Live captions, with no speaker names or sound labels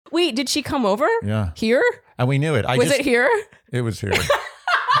Wait, did she come over? Yeah. Here? And we knew it. Was it here? It was here.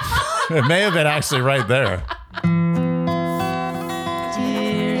 It may have been actually right there.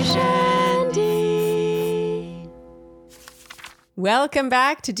 Dear Shandy. Welcome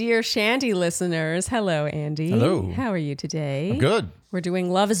back to Dear Shandy listeners. Hello, Andy. Hello. How are you today? I'm good. We're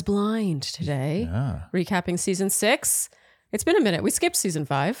doing Love is Blind today. Yeah. Recapping season 6. It's been a minute. We skipped season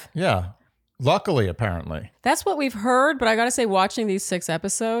 5. Yeah. Luckily, apparently. That's what we've heard, but I gotta say, watching these 6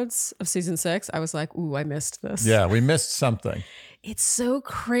 episodes of season 6, I was like, ooh, I missed this. Yeah, we missed something. It's so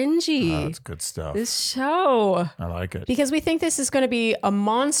cringy. Oh, that's good stuff. This show. I like it. Because we think this is going to be a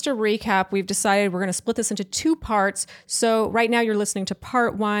monster recap. We've decided we're going to split this into 2 parts. So right now you're listening to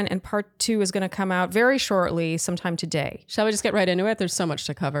part 1 and part 2 is going to come out very shortly, sometime today. Shall we just get right into it? There's so much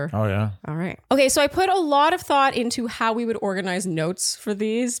to cover. Oh, yeah. All right. Okay, so I put a lot of thought into how we would organize notes for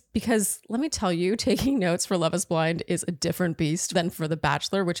these because let me tell you, taking notes for Love is Blind is a different beast than for The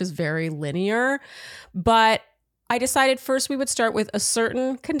Bachelor, which is very linear. But I decided first we would start with a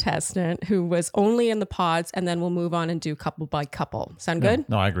certain contestant who was only in the pods, and then we'll move on and do couple by couple. Sound good?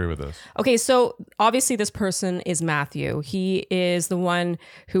 No, I agree with this. Okay, so obviously this person is Matthew. He is the one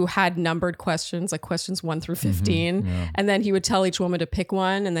who had numbered questions, like questions 1 through 15. And then he would tell each woman to pick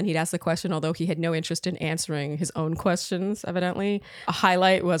one, and then he'd ask the question, although he had no interest in answering his own questions, evidently. A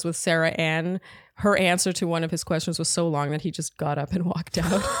highlight was with Sarah Ann. Her answer to one of his questions was so long that he just got up and walked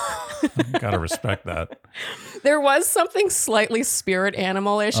out. Gotta respect that. There was something slightly spirit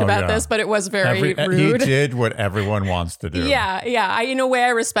animal-ish about this, but it was very rude. He did what everyone wants to do. Yeah. In a way, I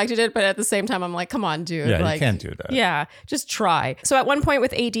respected it, but at the same time, I'm like, come on, dude. Yeah, like, you can't do that. Yeah, just try. So at one point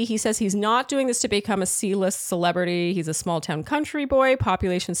with AD, he says he's not doing this to become a C-list celebrity. He's a small-town country boy,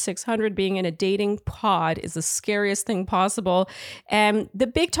 population 600. Being in a dating pod is the scariest thing possible. And the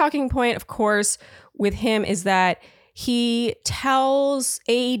big talking point, of course, with him is that he tells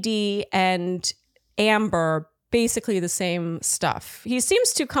AD and Amber basically the same stuff. He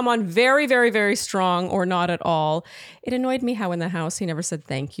seems to come on very, very, very strong or not at all. It annoyed me how in the house he never said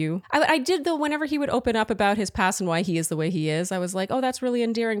thank you. I did though, whenever he would open up about his past and why he is the way he is, I was like, oh, that's really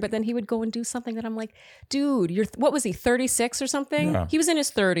endearing. But then he would go and do something that I'm like, dude, what was he, 36 or something? Yeah. He was in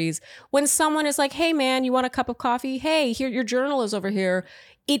his 30s. When someone is like, hey man, you want a cup of coffee? Hey, here, your journal is over here.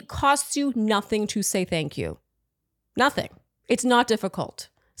 It costs you nothing to say thank you. Nothing. It's not difficult.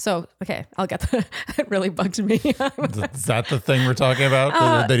 So, okay, I'll get that. It really bugged me. Is that the thing we're talking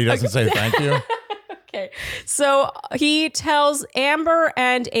about? That he doesn't say thank you? Okay. So he tells Amber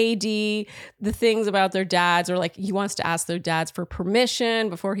and AD the things about their dads, or like he wants to ask their dads for permission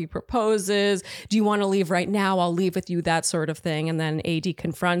before he proposes. Do you want to leave right now? I'll leave with you, that sort of thing. And then AD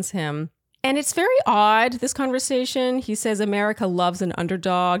confronts him. And it's very odd, this conversation. He says America loves an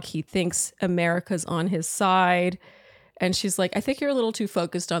underdog. He thinks America's on his side. And she's like, I think you're a little too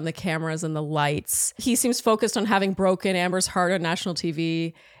focused on the cameras and the lights. He seems focused on having broken Amber's heart on national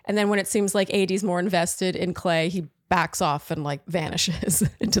TV. And then when it seems like AD's more invested in Clay, he backs off and like vanishes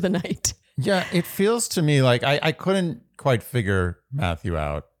into the night. Yeah, it feels to me like I couldn't quite figure Matthew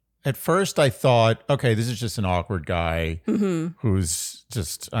out. At first I thought, okay, this is just an awkward guy who's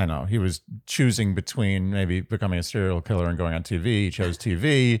just, I don't know, he was choosing between maybe becoming a serial killer and going on TV. He chose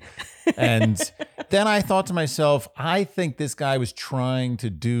TV. And then I thought to myself, I think this guy was trying to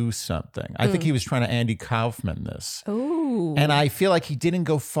do something. I think he was trying to Andy Kaufman this. Ooh. And I feel like he didn't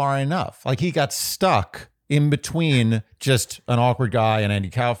go far enough. Like he got stuck in between just an awkward guy and Andy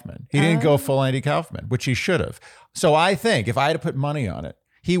Kaufman. He didn't go full Andy Kaufman, which he should have. So I think if I had to put money on it,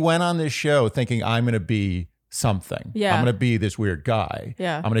 he went on this show thinking I'm going to be something. Yeah. I'm going to be this weird guy.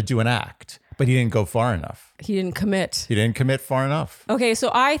 Yeah. I'm going to do an act. But he didn't go far enough. He didn't commit. He didn't commit far enough. Okay,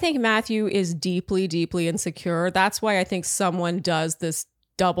 so I think Matthew is deeply, deeply insecure. That's why I think someone does this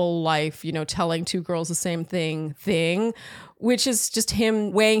double life, telling 2 girls the same thing, which is just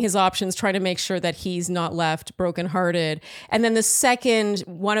him weighing his options, trying to make sure that he's not left brokenhearted. And then the second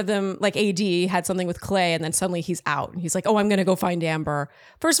one of them, like AD, had something with Clay, and then suddenly he's out. And he's like, oh, I'm going to go find Amber.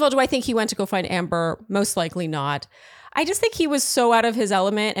 First of all, do I think he went to go find Amber? Most likely not. I just think he was so out of his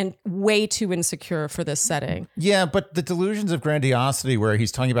element and way too insecure for this setting. Yeah, but the delusions of grandiosity where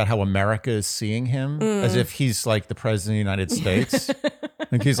he's talking about how America is seeing him as if he's like the president of the United States.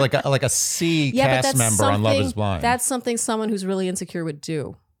 Like he's like a C cast member on Love is Blind. That's something someone who's really insecure would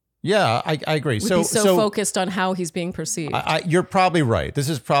do. Yeah, I agree. Would be so focused on how he's being perceived. You're probably right. This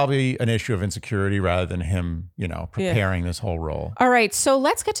is probably an issue of insecurity rather than him, preparing this whole role. All right, so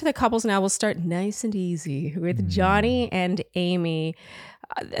let's get to the couples now. We'll start nice and easy with Johnny and Amy.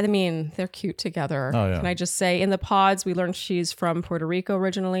 I mean, they're cute together. Oh, yeah. Can I just say, in the pods, we learned she's from Puerto Rico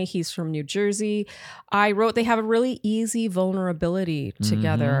originally. He's from New Jersey. I wrote they have a really easy vulnerability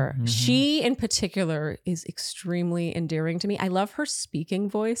together. She, in particular, is extremely endearing to me. I love her speaking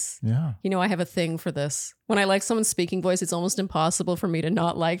voice. Yeah. You know, I have a thing for this. When I like someone's speaking voice, it's almost impossible for me to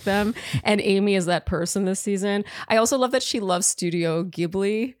not like them. And Amy is that person this season. I also love that she loves Studio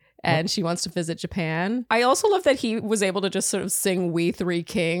Ghibli. And she wants to visit Japan. I also love that he was able to just sort of sing We Three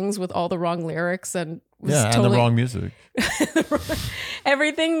Kings with all the wrong lyrics and was And totally, the wrong music.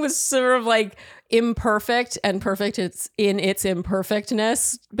 everything was sort of like imperfect and perfect. It's in its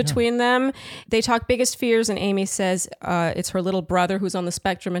imperfectness between them. They talk biggest fears, and Amy says it's her little brother who's on the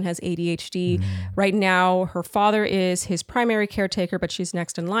spectrum and has ADHD. Right now, her father is his primary caretaker, but she's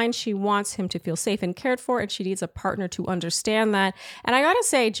next in line. She wants him to feel safe and cared for, and she needs a partner to understand that. And I gotta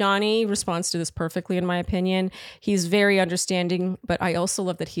say, Johnny responds to this perfectly, in my opinion. He's very understanding, but I also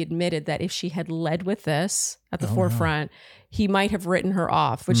love that he admitted that if she had led with this at the forefront, he might have written her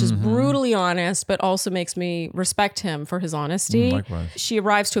off, which is brutally honest, but also makes me respect him for his honesty. Likewise. She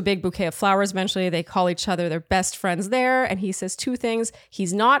arrives to a big bouquet of flowers eventually. They call each other their best friends there. And he says two things.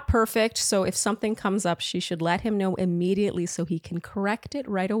 He's not perfect. So if something comes up, she should let him know immediately so he can correct it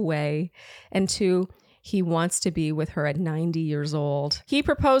right away. And two, he wants to be with her at 90 years old. He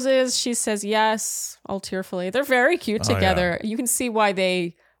proposes. She says yes, all tearfully. They're very cute together. You can see why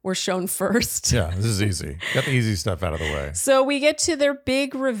they were shown first. Yeah, this is easy. Got the easy stuff out of the way. So we get to their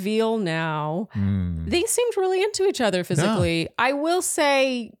big reveal now. They seemed really into each other physically. I will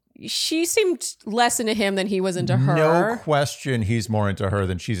say she seemed less into him than he was into her. No question he's more into her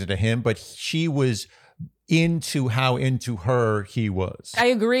than she's into him, but she was into how into her he was. I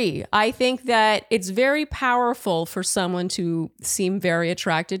agree. I think that it's very powerful for someone to seem very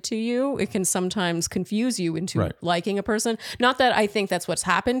attracted to you. It can sometimes confuse you into liking a person. Not that I think that's what's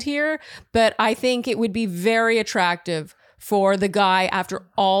happened here, but I think it would be very attractive for the guy after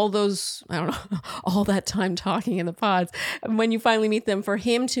all those, I don't know, all that time talking in the pods, when you finally meet them, for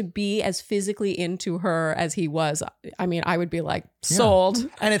him to be as physically into her as he was. I mean, I would be like, sold.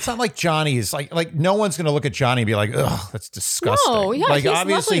 And it's not like Johnny is like no one's going to look at Johnny and be like, ugh, that's disgusting. No, yeah, like he's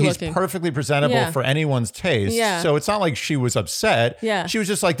obviously lovely he's looking. perfectly presentable for anyone's taste. Yeah. So it's not like she was upset. Yeah. She was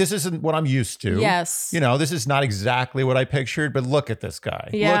just like, this isn't what I'm used to. Yes. You know, this is not exactly what I pictured, but look at this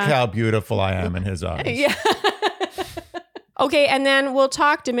guy. Yeah. Look how beautiful I am in his eyes. Yeah. Okay, and then we'll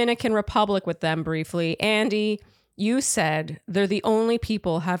talk Dominican Republic with them briefly. Andy, you said they're the only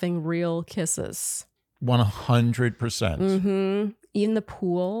people having real kisses. 100%. In the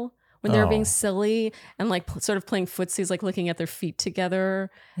pool, when they were being silly and like sort of playing footsies, like looking at their feet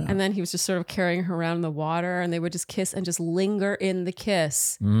together. Yeah. And then he was just sort of carrying her around in the water, and they would just kiss and just linger in the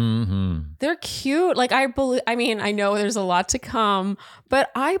kiss. They're cute. Like I mean, I know there's a lot to come,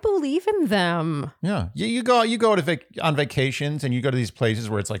 but I believe in them. Yeah. You go on vacations and you go to these places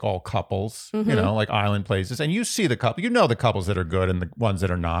where it's like all couples, you know, like island places, and you see the couple, you know, the couples that are good and the ones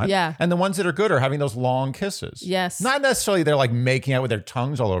that are not. Yeah. And the ones that are good are having those long kisses. Yes. Not necessarily they're like making out with their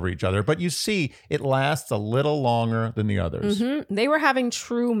tongues all over each other, but you see it lasts a little longer than the others. They were having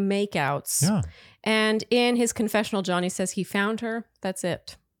true makeouts. Yeah. And in his confessional, Johnny says he found her. That's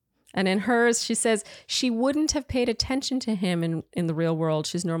it. And in hers, she says she wouldn't have paid attention to him in the real world.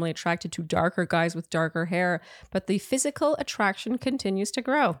 She's normally attracted to darker guys with darker hair, but the physical attraction continues to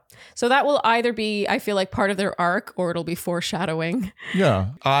grow. So that will either be, I feel like, part of their arc, or it'll be foreshadowing.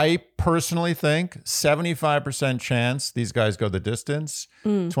 Yeah. I personally think 75% chance these guys go the distance,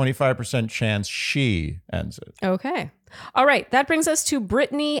 25% chance she ends it. Okay. All right. That brings us to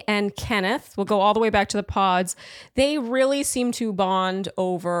Brittany and Kenneth. We'll go all the way back to the pods. They really seem to bond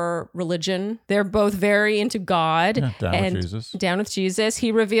over religion. They're both very into God. Yeah, down and with Jesus. Down with Jesus.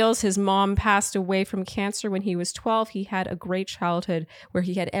 He reveals his mom passed away from cancer when he was 12. He had a great childhood where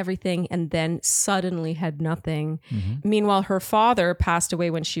he had everything and then suddenly had nothing. Meanwhile, her father passed away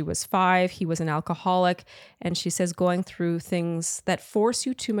when she was 5. He was an alcoholic. And she says going through things that force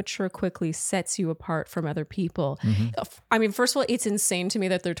you to mature quickly sets you apart from other people. I mean, first of all, it's insane to me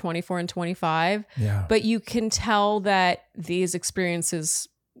that they're 24 and 25. Yeah. But you can tell that these experiences,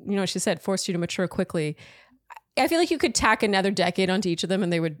 you know, she said, forced you to mature quickly. I feel like you could tack another decade onto each of them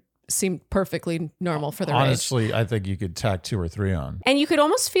and they would seem perfectly normal for their age. Honestly, I think you could tack 2 or 3 on. And you could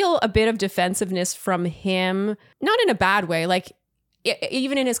almost feel a bit of defensiveness from him, not in a bad way. Like,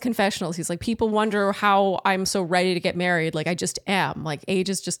 even in his confessionals, he's like, people wonder how I'm so ready to get married. Like, I just am. Like, age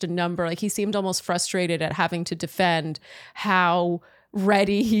is just a number. Like, he seemed almost frustrated at having to defend how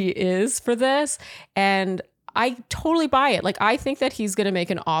ready he is for this. And I totally buy it. Like, I think that he's going to make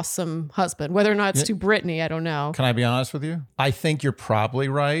an awesome husband. Whether or not it's to Brittany, I don't know. Can I be honest with you? I think you're probably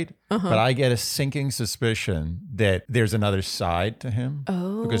right, but I get a sinking suspicion that there's another side to him.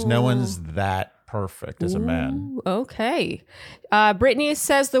 Oh. Because no one's that perfect as a man. Ooh, okay. Brittany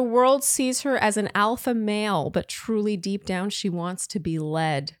says the world sees her as an alpha male, but truly deep down she wants to be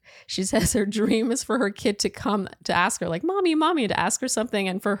led. She says her dream is for her kid to come to ask her, like, mommy, mommy, to ask her something,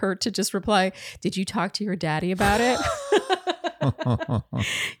 and for her to just reply, did you talk to your daddy about it?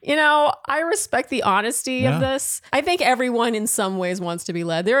 You know, I respect the honesty of this. I think everyone in some ways wants to be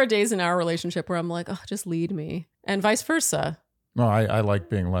led. There are days in our relationship where I'm like, oh, just lead me, and vice versa. No, I like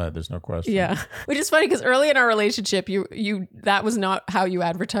being led. There's no question. Yeah. Which is funny because early in our relationship, you that was not how you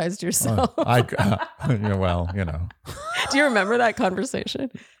advertised yourself. Well, you know. Do you remember that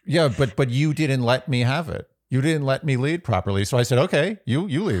conversation? Yeah, but you didn't let me have it. You didn't let me lead properly. So I said, okay, you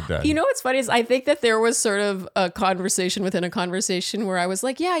lead then. You know what's funny is I think that there was sort of a conversation within a conversation where I was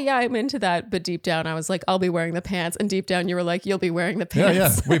like, yeah, I'm into that. But deep down, I was like, I'll be wearing the pants. And deep down, you were like, you'll be wearing the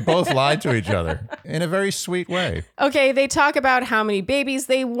pants. Yeah. We both lied to each other in a very sweet way. Okay, they talk about how many babies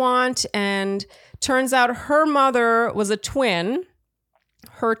they want. And turns out her mother was a twin.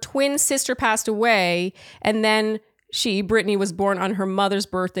 Her twin sister passed away. And then Brittany, was born on her mother's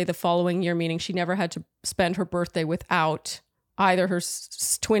birthday the following year, meaning she never had to spend her birthday without either her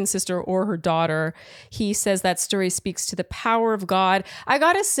twin sister or her daughter. He says that story speaks to the power of God. I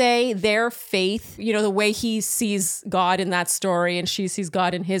gotta say, their faith, you know, the way he sees God in that story and she sees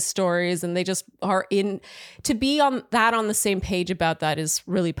God in his stories, and they just are to be on the same page about that is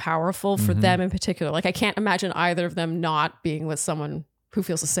really powerful for them in particular. Like, I can't imagine either of them not being with someone who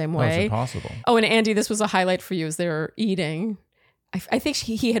feels the same way. That's impossible. Oh, and Andy, this was a highlight for you as they were eating. I think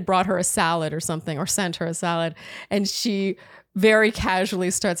he had brought her a salad or something, or sent her a salad. And she very casually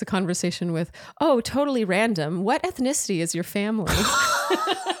starts a conversation with, oh, totally random. What ethnicity is your family?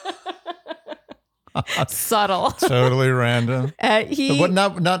 Subtle. Totally random.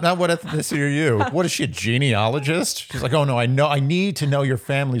 Not what ethnicity are you? What is she, a genealogist? She's like, oh no, I need to know your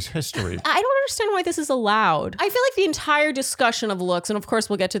family's history. I don't understand why this is allowed. I feel like the entire discussion of looks, and of course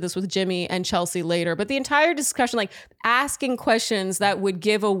we'll get to this with Jimmy and Chelsea later, but the entire discussion, like asking questions that would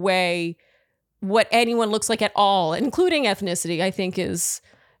give away what anyone looks like at all, including ethnicity, I think is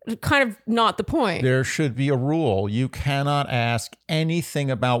kind of not the point. There should be a rule. You cannot ask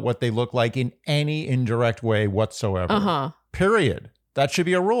anything about what they look like in any indirect way whatsoever. Period. That should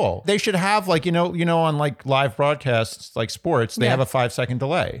be a rule. They should have, like, you know, on like live broadcasts, like sports, they have a 5-second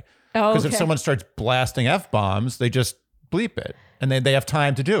delay. Because if someone starts blasting F-bombs, they just bleep it. And they have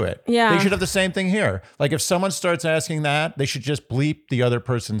time to do it. Yeah. They should have the same thing here. Like, if someone starts asking that, they should just bleep the other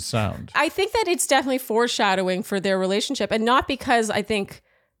person's sound. I think that it's definitely foreshadowing for their relationship, and not because I think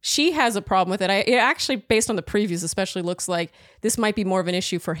she has a problem with it. It actually, based on the previews especially, looks like this might be more of an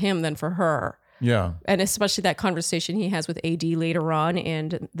issue for him than for her. Yeah. And especially that conversation he has with AD later on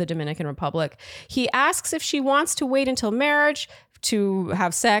in the Dominican Republic. He asks if she wants to wait until marriage to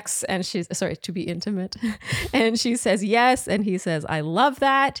have sex, and to be intimate. And she says yes. And he says, I love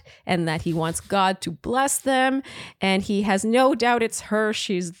that. And that he wants God to bless them. And he has no doubt it's her.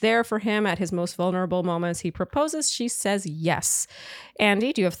 She's there for him at his most vulnerable moments. He proposes. She says yes.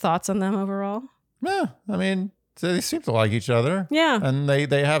 Andy, do you have thoughts on them overall? Yeah. I mean, they seem to like each other. Yeah. And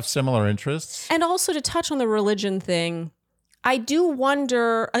they have similar interests. And also, to touch on the religion thing, I do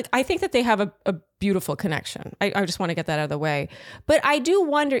wonder, I think that they have a beautiful connection. I just want to get that out of the way. But I do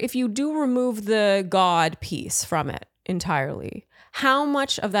wonder, if you do remove the God piece from it entirely, how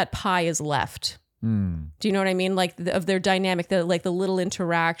much of that pie is left? Do you know what I mean? Like, of their dynamic, the little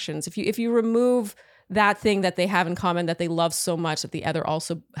interactions. If you remove that thing that they have in common, that they love so much, that the other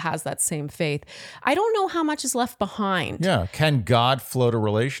also has that same faith, I don't know how much is left behind. Yeah. Can God float a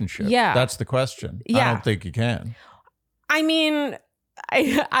relationship? Yeah. That's the question. Yeah. I don't think you can. I mean,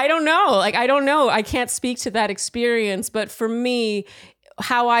 I don't know. Like, I don't know. I can't speak to that experience. But for me,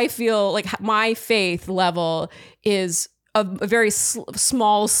 how I feel, like, my faith level is a very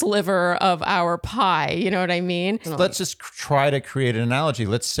small sliver of our pie. You know what I mean? Let's just try to create an analogy.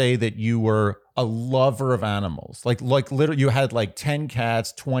 Let's say that you were a lover of animals. Like literally, you had like 10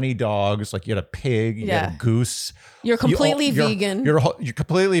 cats, 20 dogs, like you had a pig, you had a goose. You're completely vegan. You're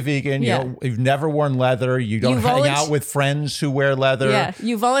completely vegan. Yeah. You've never worn leather. You don't hang out with friends who wear leather. Yeah.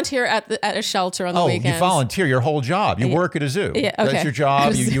 You volunteer at a shelter on the weekends. You volunteer your whole job. You work at a zoo. Yeah, okay. That's your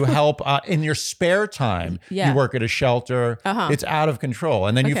job. You help in your spare time. Yeah. You work at a shelter. It's out of control.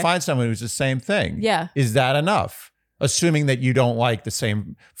 And then you find someone who's the same thing. Yeah. Is that enough? assuming that you don't like the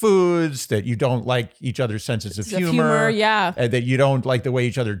same foods, that you don't like each other's senses of humor, yeah. that you don't like the way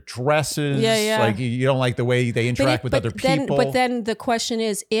each other dresses, Yeah. like you don't like the way they interact with other people. But then the question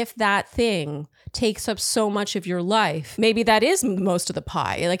is, if that thing takes up so much of your life, maybe that is most of the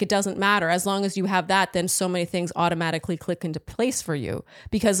pie. Like, it doesn't matter. As long as you have that, then so many things automatically click into place for you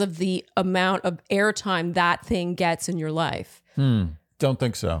because of the amount of airtime that thing gets in your life. Don't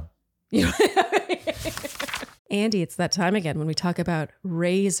think so. Andy, it's that time again when we talk about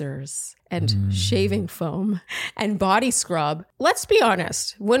razors and shaving foam and body scrub. Let's be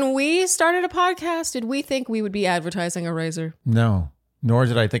honest. When we started a podcast, did we think we would be advertising a razor? No. Nor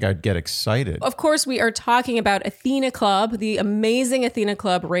did I think I'd get excited. Of course, we are talking about Athena Club, the amazing Athena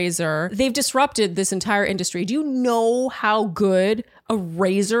Club razor. They've disrupted this entire industry. Do you know how good a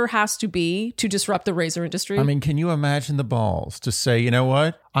razor has to be to disrupt the razor industry? I mean, can you imagine the balls to say, you know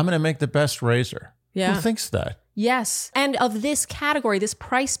what? I'm going to make the best razor. Yeah. Who thinks that? Yes. And of this category, this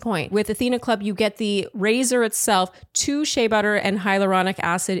price point, with Athena Club, you get the razor itself, 2 shea butter and hyaluronic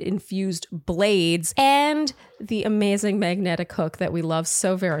acid infused blades, and the amazing magnetic hook that we love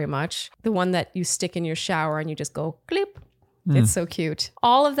so very much. The one that you stick in your shower and you just go clip. It's so cute.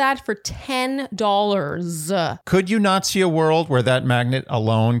 All of that for $10. Could you not see a world where that magnet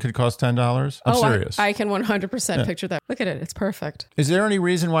alone could cost $10? I'm serious. I can 100% picture that. Look at it. It's perfect. Is there any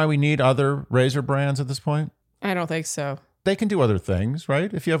reason why we need other razor brands at this point? I don't think so. They can do other things,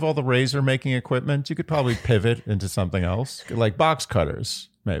 right? If you have all the razor making equipment, you could probably pivot into something else, like box cutters,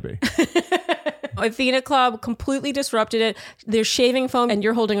 maybe. Athena Club completely disrupted it. Their shaving foam, and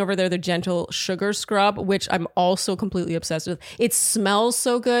you're holding over there the gentle sugar scrub, which I'm also completely obsessed with. It smells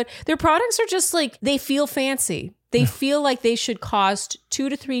so good. Their products are just like, they feel fancy. They feel like they should cost 2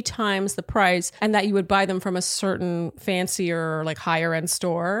 to 3 times the price and that you would buy them from a certain fancier, like higher end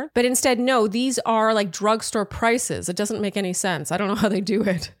store. But instead, no, these are like drugstore prices. It doesn't make any sense. I don't know how they do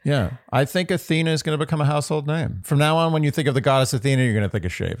it. Yeah. I think Athena is going to become a household name. From now on, when you think of the goddess Athena, you're going to think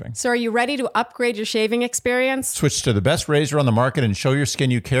of shaving. So are you ready to upgrade your shaving experience? Switch to the best razor on the market and show your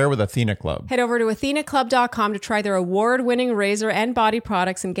skin you care with Athena Club. Head over to athenaclub.com to try their award-winning razor and body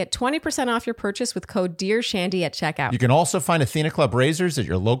products and get 20% off your purchase with code DearShandy at checkout. You can also find Athena Club razors at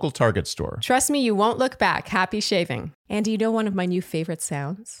your local Target store. Trust me, you won't look back. Happy shaving. And do you know one of my new favorite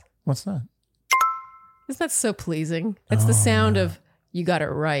sounds? What's that? Isn't that so pleasing? It's the sound of you got it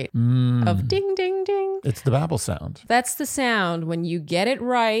right. Of ding, ding, ding. It's the Babbel sound. That's the sound when you get it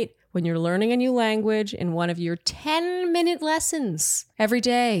right, when you're learning a new language in one of your 10-minute lessons every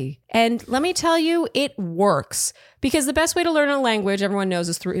day. And let me tell you, it works. Because the best way to learn a language, everyone knows,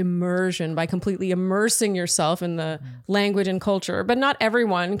 is through immersion, by completely immersing yourself in the language and culture. But not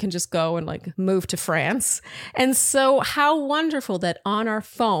everyone can just go and like move to France. And so how wonderful that on our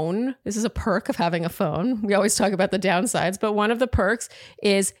phone, this is a perk of having a phone. We always talk about the downsides, but one of the perks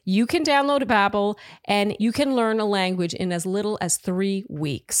is you can download Babbel and you can learn a language in as little as 3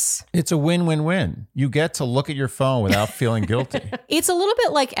 weeks. It's a win-win-win. You get to look at your phone without feeling guilty. It's a little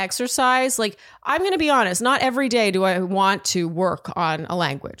bit like exercise. Like, I'm going to be honest, not every day do I want to work on a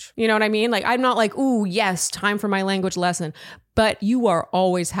language. You know what I mean? Like, I'm not like, ooh, yes, time for my language lesson. But you are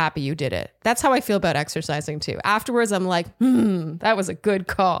always happy you did it. That's how I feel about exercising too. Afterwards, I'm like, that was a good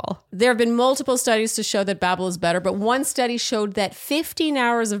call. There have been multiple studies to show that Babbel is better, but one study showed that 15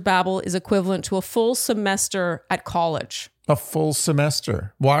 hours of Babbel is equivalent to a full semester at college. A full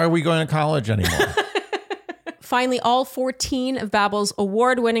semester. Why are we going to college anymore? Finally, all 14 of Babbel's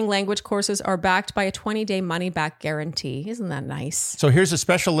award-winning language courses are backed by a 20-day money-back guarantee. Isn't that nice? So here's a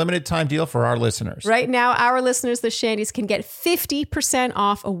special limited time deal for our listeners. Right now, our listeners, the Shandies, can get 50%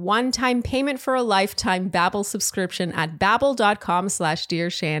 off a one-time payment for a lifetime Babbel subscription at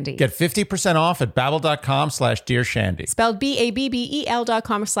babbel.com/dearshandy. Get 50% off at babbel.com/dearshandy. Spelled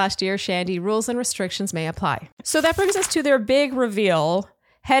babbel.com/dearshandy. Rules and restrictions may apply. So that brings us to their big reveal.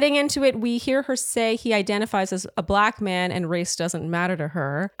 Heading into it, we hear her say he identifies as a black man and race doesn't matter to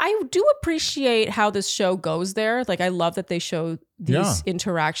her. I do appreciate how this show goes there. Like, I love that they show these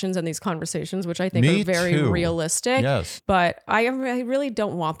interactions and these conversations, which I think are very realistic. Yes. But I really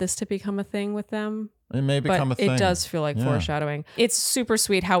don't want this to become a thing with them. It may become a thing. It does feel like foreshadowing. It's super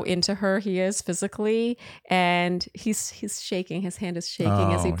sweet how into her he is physically. And he's shaking. His hand is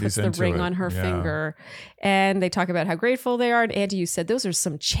shaking as he puts the ring on her finger. And they talk about how grateful they are. And Andy, you said those are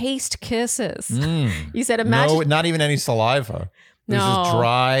some chaste kisses. You said, imagine. No, not even any saliva. This is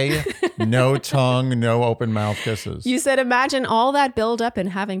dry, no tongue, no open mouth kisses. You said, imagine all that buildup and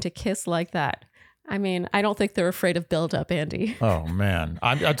having to kiss like that. I mean, I don't think they're afraid of buildup, Andy. Oh, man.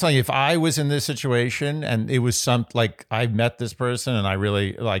 I'm telling you, if I was in this situation and it was like I met this person and I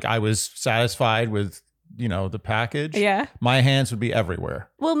really, like, I was satisfied with the package, Yeah. my hands would be everywhere.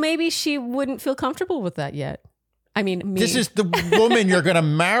 Well, maybe she wouldn't feel comfortable with that yet. I mean, me. This is the woman you're going to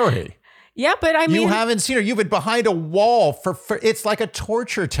marry. Yeah, but I mean, You haven't seen her. You've been behind a wall for it's like a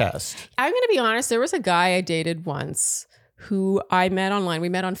torture test. I'm going to be honest. There was a guy I dated once who I met online. We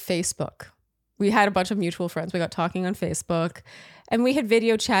met on Facebook. We had a bunch of mutual friends. We got talking on Facebook and we had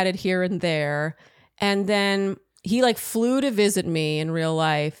video chatted here and there. And then he like flew to visit me in real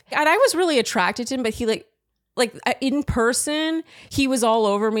life. And I was really attracted to him, but he like in person, he was all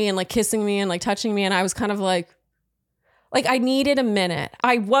over me and like kissing me and like touching me. And I was kind of like I needed a minute.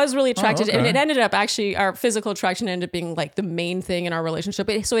 I was really attracted. okay. And it ended up actually, our physical attraction ended up being like the main thing in our relationship.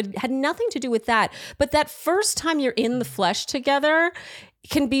 So it had nothing to do with that. But that first time you're in the flesh together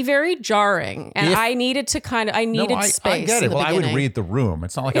can be very jarring. And I needed to I needed space. I get it. Well, I would read the room.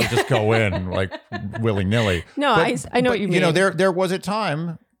 It's not like I would just go in like willy-nilly. No, But, I know what you mean. There was a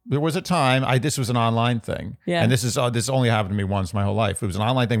time. This was an online thing. Yeah. And this only happened to me once my whole life. It was an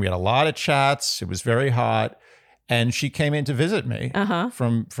online thing. We had a lot of chats. It was very hot. And she came in to visit me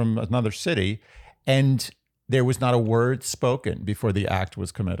from another city. And there was not a word spoken before the act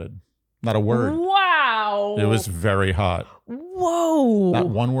was committed. Not a word. Wow. It was very hot. Whoa. Not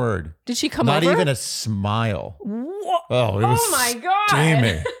one word. Did she come Not over? even a smile. What? Oh, it was Oh my God.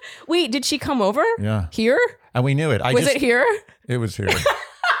 steamy. Wait, did she come over? Yeah. Here? And we knew it. Was it here? It was here.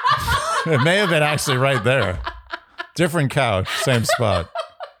 It may have been actually right there. Different couch, same spot.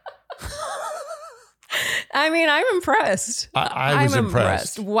 I mean, I'm impressed. I was I'm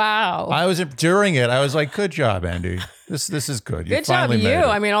impressed. Wow. During it, I was like, good job, Andy. This is good. You Good job, finally you. made it.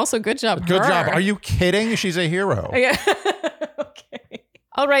 I mean, also good job, Good her. job. Are you kidding? She's a hero. Yeah. Okay.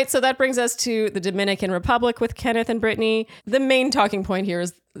 All right. So that brings us to the Dominican Republic with Kenneth and Brittany. The main talking point here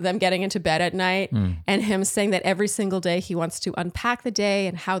is them getting into bed at night and him saying that every single day he wants to unpack the day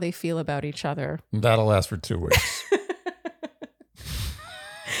and how they feel about each other. That'll last for 2 weeks.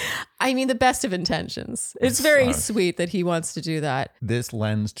 I mean, the best of intentions. It's very sweet that he wants to do that. This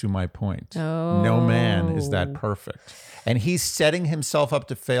lends to my point. Oh. No man is that perfect. And he's setting himself up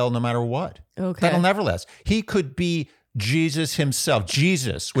to fail no matter what. Okay. That'll never last. He could be Jesus himself.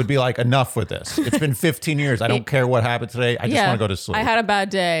 Jesus would be like, enough with this. It's been 15 years. I don't care what happened today. I just want to go to sleep. I had a bad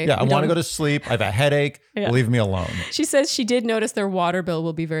day. I want to go to sleep. I have a headache. Yeah. Leave me alone. She says she did notice their water bill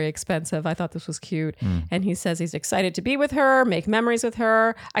will be very expensive. I thought this was cute. And he says he's excited to be with her, make memories with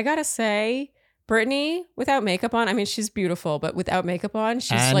her. I gotta say, Brittany, without makeup on, I mean, she's beautiful, but without makeup on,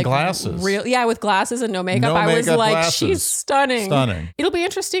 she's And like glasses. real. Yeah, with glasses and no makeup. No I was makeup, like, glasses. she's stunning. Stunning. It'll be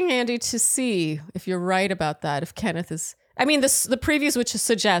interesting, Andy, to see if you're right about that. If Kenneth is, I mean, the previews which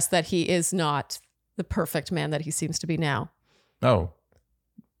suggest that he is not the perfect man that he seems to be now. Oh,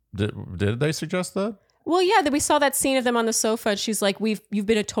 did they suggest that? Well, yeah, we saw that scene of them on the sofa. And she's like, you've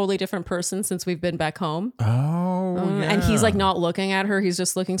been a totally different person since we've been back home. Oh, yeah. And he's like not looking at her. He's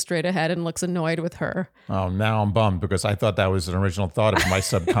just looking straight ahead and looks annoyed with her. Oh, now I'm bummed because I thought that was an original thought if my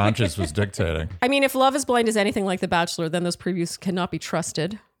subconscious was dictating. I mean, if Love is Blind is anything like The Bachelor, then those previews cannot be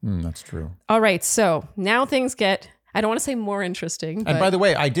trusted. That's true. All right, so now things get, I don't want to say more interesting. And by the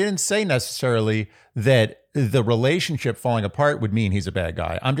way, I didn't say necessarily that the relationship falling apart would mean he's a bad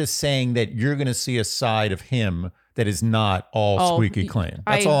guy. I'm just saying that you're going to see a side of him that is not all squeaky clean.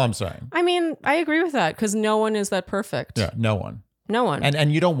 That's all I'm saying. I mean, I agree with that because no one is that perfect. Yeah, no one. No one.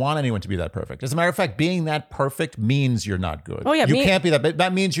 And you don't want anyone to be that perfect. As a matter of fact, being that perfect means you're not good. Oh, yeah, you can't be that. But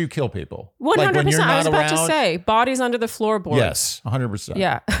that means you kill people. 100%. Like when you're I was not about to around- say, bodies under the floorboards. Yes, 100%.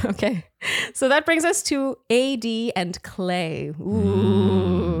 Yeah. Okay. So that brings us to AD and Clay.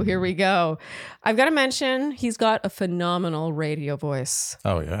 Ooh, here we go. I've got to mention, he's got a phenomenal radio voice.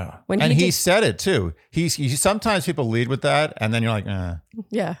 Oh yeah. When and he he did- said it too. He sometimes people lead with that, and then you're like,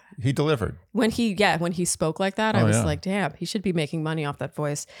 Yeah. he delivered. When he spoke like that, I Oh, was yeah. like, damn, he should be making money off that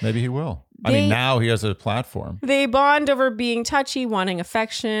voice. Maybe he will. I mean, now he has a platform. They bond over being touchy, wanting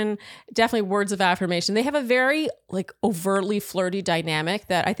affection, definitely words of affirmation. They have a very like overtly flirty dynamic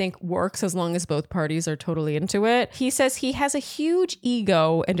that I think works as long as both parties are totally into it. He says he has a huge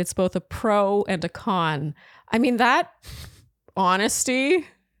ego and it's both a pro and a con. I mean, that honesty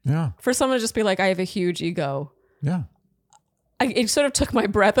Yeah. for someone to just be like, I have a huge ego. Yeah. It sort of took my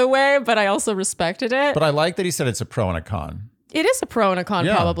breath away, but I also respected it. But I like that he said it's a pro and a con. It is a pro and a con,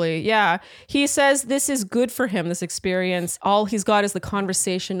 Yeah. probably. Yeah. He says this is good for him, this experience. All he's got is the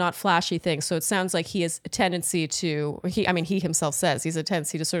conversation, not flashy things. So it sounds like he has a tendency to, he himself says he's a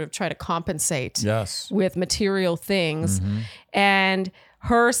tendency to sort of try to compensate Yes. with material things. And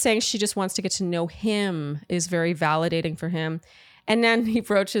her saying she just wants to get to know him is very validating for him. And then he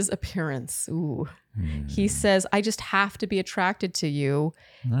broaches appearance. Ooh. He says, I just have to be attracted to you.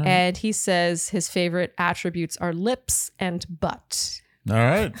 And he says his favorite attributes are lips and butt. All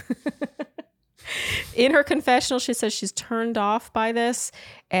right. In her confessional, she says she's turned off by this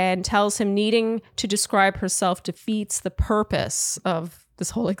and tells him needing to describe herself defeats the purpose of this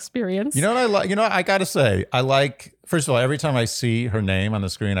whole experience. You know what I like? You know, I got to say, I like, first of all, every time I see her name on the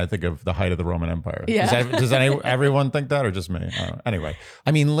screen, I think of the height of the Roman Empire. Yeah. Does everyone think that or just me? I don't know. Anyway,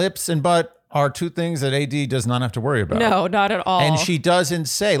 I mean, lips and butt are two things that AD does not have to worry about. No, not at all. And she doesn't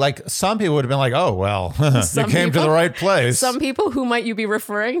say, like, some people would have been like, oh, well, you came to the right place. Some people, who might you be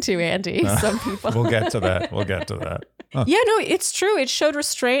referring to, Andy? Some people. We'll get to that. We'll get to that. Huh. Yeah, no, it's true. It showed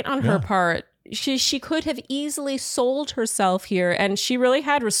restraint on her part. She could have easily sold herself here, and she really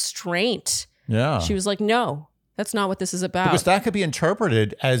had restraint. Yeah. She was like, no, that's not what this is about. Because that could be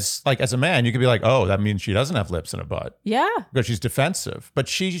interpreted as, like, as a man, you could be like, oh, that means she doesn't have lips and a butt. Yeah. Because she's defensive. But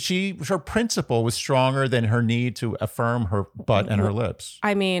her principle was stronger than her need to affirm her butt and her lips.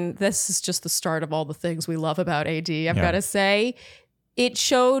 I mean, this is just the start of all the things we love about AD, I've got to say. It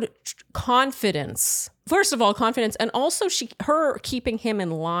showed confidence. First of all, confidence, and also her keeping him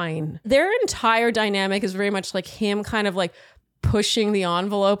in line. Their entire dynamic is very much like him kind of like pushing the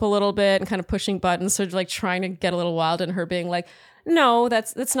envelope a little bit and kind of pushing buttons, sort of like trying to get a little wild, and her being like, no,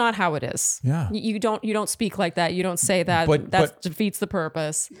 that's not how it is. Yeah. You don't speak like that. You don't say that. That defeats the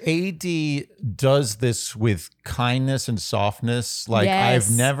purpose. AD does this with kindness and softness like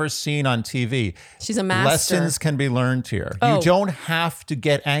Yes. I've never seen on TV. She's a master. Lessons can be learned here. Oh. You don't have to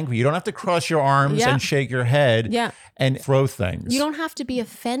get angry. You don't have to cross your arms Yeah. and shake your head Yeah. and throw things. You don't have to be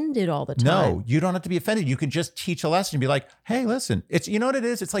offended all the time. No, you don't have to be offended. You can just teach a lesson and be like, hey, listen, you know what it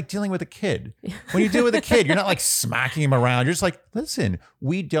is? It's like dealing with a kid. When you deal with a kid, you're not like smacking him around. You're just like, listen,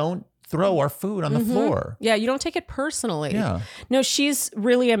 we don't throw our food on the floor. Yeah, you don't take it personally. Yeah. No, she's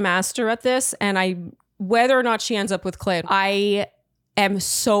really a master at this. And whether or not she ends up with Clay, I am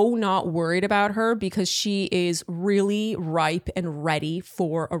so not worried about her because she is really ripe and ready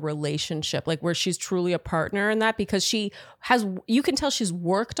for a relationship, like where she's truly a partner in that, because you can tell she's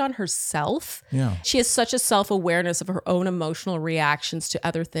worked on herself. Yeah. She has such a self-awareness of her own emotional reactions to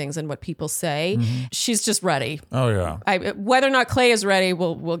other things and what people say. She's just ready. Oh, yeah. Whether or not Clay is ready,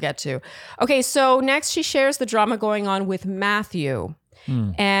 we'll get to. Okay, so next she shares the drama going on with Matthew.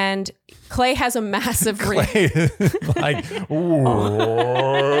 And Clay has a massive Like,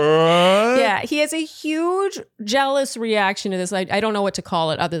 yeah, he has a huge jealous reaction to this. I don't know what to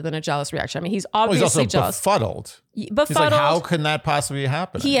call it other than a jealous reaction. I mean, he's obviously he's also jealous. befuddled. He's Befuddled. like, how can that possibly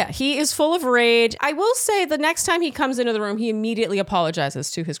happen? He is full of rage. I will say the next time he comes into the room, he immediately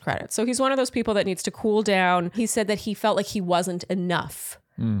apologizes, to his credit. So he's one of those people that needs to cool down. He said that he felt like he wasn't enough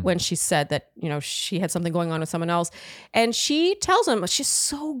when she said that, she had something going on with someone else. And she tells him, she's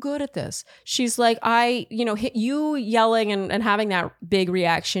so good at this. She's like, you yelling and having that big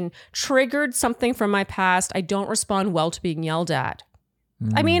reaction triggered something from my past. I don't respond well to being yelled at.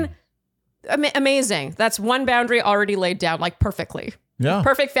 I mean, amazing. That's one boundary already laid down, like perfectly. Yeah.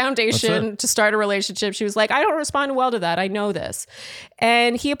 Perfect foundation to start a relationship. She was like, I don't respond well to that. I know this.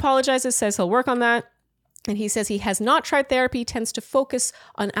 And he apologizes, says he'll work on that. And he says he has not tried therapy, tends to focus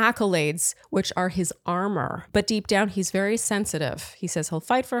on accolades, which are his armor. But deep down, he's very sensitive. He says he'll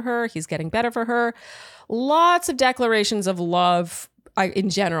fight for her. He's getting better for her. Lots of declarations of love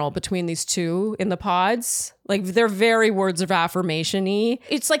in general between these two in the pods. Like, they're very words of affirmation-y.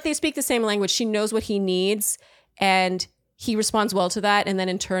 It's like they speak the same language. She knows what he needs, and he responds well to that, and then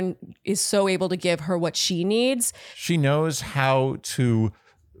in turn is so able to give her what she needs. She knows how to,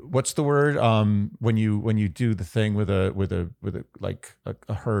 what's the word? When you do the thing with a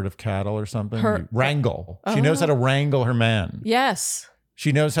herd of cattle or something, you wrangle. She knows how to wrangle her man. Yes.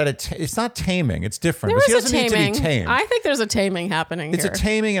 She knows how to. It's not taming. It's different. There She is doesn't a need to taming. be tamed. I think there's a taming happening It's here. a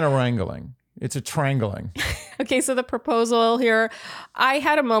taming and a wrangling. It's a trangling. Okay, so the proposal here, I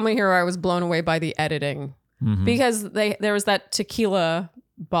had a moment here where I was blown away by the editing because there was that tequila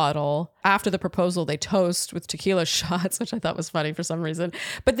bottle. After the proposal, they toast with tequila shots, which I thought was funny for some reason.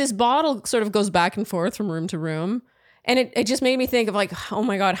 But this bottle sort of goes back and forth from room to room. And it just made me think of like, oh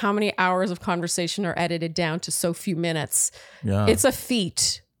my God, how many hours of conversation are edited down to so few minutes? Yeah. It's a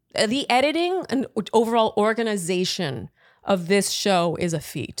feat. The editing and overall organization of this show is a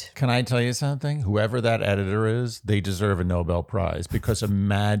feat. Can I tell you something? Whoever that editor is, they deserve a Nobel Prize, because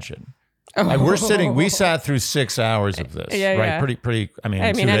imagine. Like, we sat through 6 hours of this, Yeah, right? yeah. Pretty. I mean,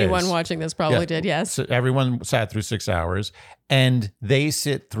 anyone 2 days. watching this probably did, yes. So everyone sat through 6 hours, and they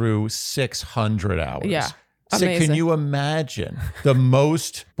sit through 600 hours. Yeah. So Amazing. can you imagine the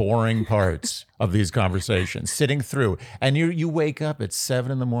most boring parts of these conversations, sitting through. And you wake up at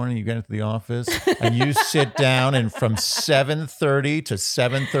 7 a.m, you get into the office, and you sit down, and from 7:30 to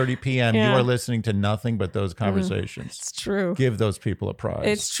 7:30 p.m., you are listening to nothing but those conversations. It's true. Give those people a prize.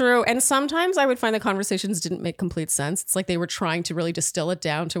 It's true. And sometimes I would find the conversations didn't make complete sense. It's like they were trying to really distill it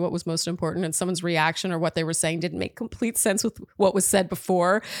down to what was most important, and someone's reaction or what they were saying didn't make complete sense with what was said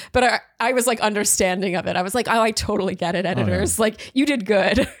before. But I was like understanding of it. I was like, oh, I totally get it, editors. Like, you did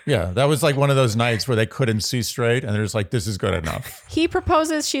good. Yeah, that was like one of those nights where they couldn't see straight, and they're just like, this is good enough. He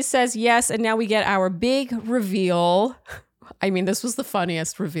proposes, she says yes, and now we get our big reveal. I mean, this was the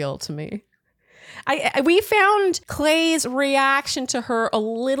funniest reveal to me. We found Clay's reaction to her a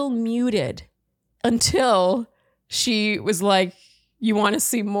little muted until she was like, you want to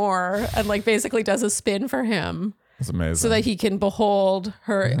see more, and like basically does a spin for him. It's amazing. So that he can behold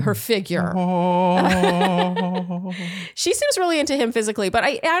her figure. Oh. She seems really into him physically, but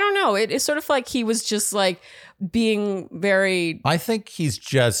I don't know. It's sort of like he was just like being very... I think he's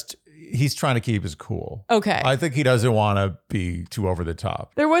trying to keep his cool. Okay. I think he doesn't want to be too over the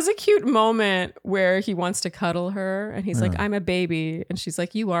top. There was a cute moment where he wants to cuddle her and he's like, I'm a baby. And she's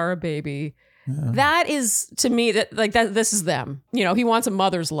like, you are a baby. Yeah. That is, to me, this is them. You know, he wants a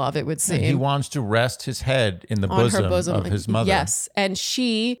mother's love, it would seem. And he wants to rest his head in the bosom of his mother. Yes. And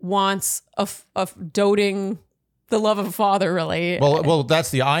she wants a doting, the love of a father, really. Well, that's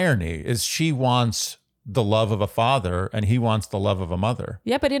the irony, is she wants the love of a father and he wants the love of a mother.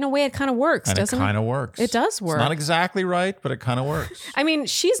 Yeah, but in a way it kind of works, doesn't it? And it kind of works. It does work. It's not exactly right, but it kind of works. I mean,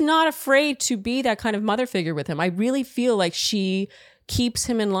 she's not afraid to be that kind of mother figure with him. I really feel like she keeps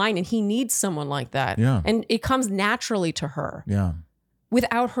him in line and he needs someone like that. Yeah. And it comes naturally to her. Yeah.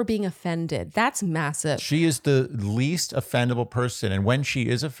 Without her being offended. That's massive. She is the least offendable person. And when she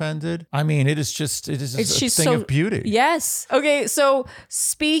is offended, I mean, it is a thing of beauty. Yes. Okay, so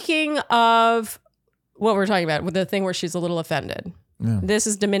speaking of what we're talking about, with the thing where she's a little offended. Yeah. This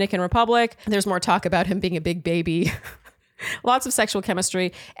is Dominican Republic. There's more talk about him being a big baby. Lots of sexual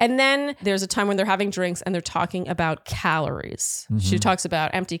chemistry. And then there's a time when they're having drinks and they're talking about calories. Mm-hmm. She talks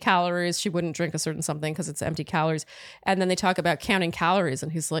about empty calories. She wouldn't drink a certain something because it's empty calories. And then they talk about counting calories.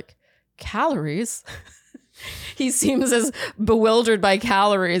 And he's like, calories? He seems as bewildered by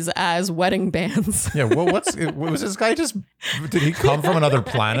calories as wedding bands. Yeah, well, was this guy did he come from another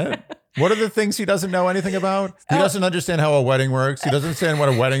planet? What are the things he doesn't know anything about? He doesn't understand how a wedding works. He doesn't understand what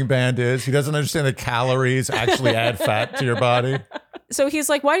a wedding band is. He doesn't understand that calories actually add fat to your body. So he's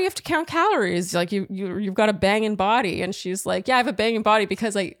like, why do you have to count calories? Like you've got a banging body. And she's like, yeah, I have a banging body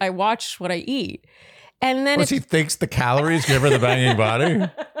because I watch what I eat. And then she thinks the calories give her the banging body.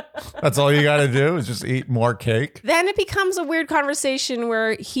 That's all you got to do is just eat more cake. Then it becomes a weird conversation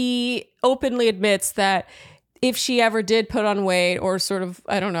where he openly admits that if she ever did put on weight or sort of,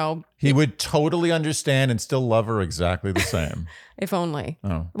 I don't know. He would totally understand and still love her exactly the same. If only.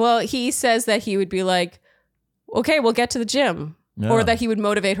 Oh. Well, he says that he would be like, okay, we'll get to the gym. Yeah. Or that he would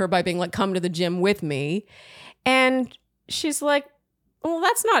motivate her by being like, come to the gym with me. And she's like, well,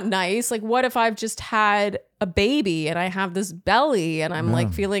 that's not nice. Like, what if I've just had a baby and I have this belly and I'm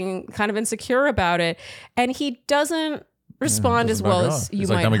like feeling kind of insecure about it? And he doesn't respond as well as you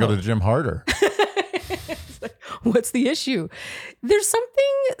might. Then we go to the gym harder. What's the issue? There's something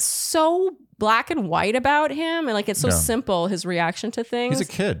so black and white about him, and like it's so simple, his reaction to things. He's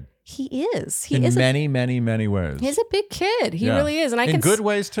a kid. He is. He is many, many, many ways. He's a big kid. He really is. And in good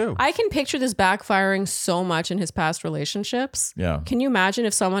ways too. I can picture this backfiring so much in his past relationships. Yeah. Can you imagine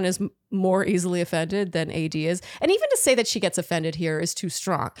if someone is more easily offended than AD is? And even to say that she gets offended here is too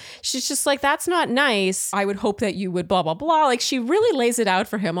strong. She's just like, that's not nice. I would hope that you would blah, blah, blah. Like she really lays it out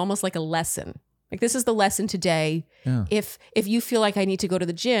for him almost like a lesson. Like, this is the lesson today. Yeah. If you feel like I need to go to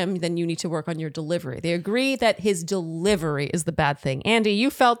the gym, then you need to work on your delivery. They agree that his delivery is the bad thing. Andy, you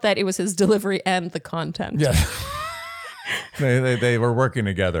felt that it was his delivery and the content. Yeah. They were working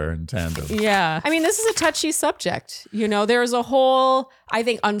together in tandem. Yeah. I mean, this is a touchy subject. You know, there's a whole, I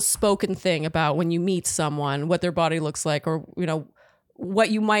think, unspoken thing about when you meet someone, what their body looks like, or, you know,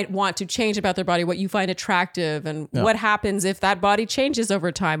 what you might want to change about their body, what you find attractive, and what happens if that body changes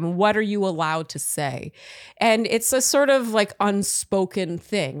over time, and what are you allowed to say? And it's a sort of like unspoken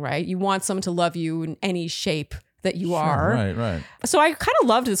thing, right? You want someone to love you in any shape that you are. Right. So I kind of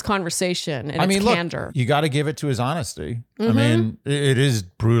loved this conversation and its candor. Look, you got to give it to his honesty. I mean, it is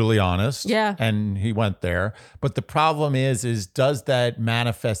brutally honest. Yeah. And he went there. But the problem is does that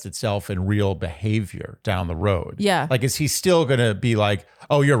manifest itself in real behavior down the road? Yeah. Like, is he still going to be like,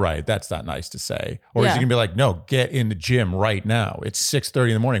 oh, you're right, that's not nice to say? Or is Yeah. he going to be like, no, get in the gym right now. It's 6:30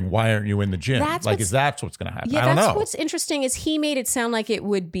 in the morning. Why aren't you in the gym? That's Like, what's- is that what's going to happen? Yeah, I don't that's know. what's interesting is he made it sound like it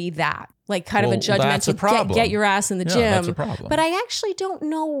would be that, like kind of a Well, that's a judgmental, problem. get your ass in the Yeah, gym. that's a problem. But I actually don't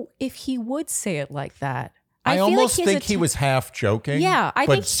know if he would say it like that. I feel almost like he has think he was half joking. Yeah, I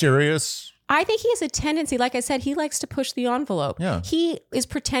but think- serious. I think he has a tendency, like I said, he likes to push the envelope. Yeah. He is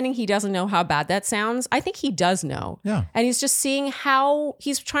pretending he doesn't know how bad that sounds. I think he does know. Yeah. And he's just seeing how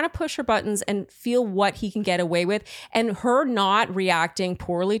he's trying to push her buttons and feel what he can get away with. And her not reacting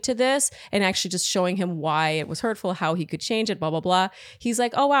poorly to this and actually just showing him why it was hurtful, how he could change it, blah, blah, blah. He's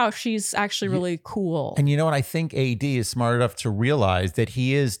like, oh, wow, she's actually really cool. And you know what? I think AD is smart enough to realize that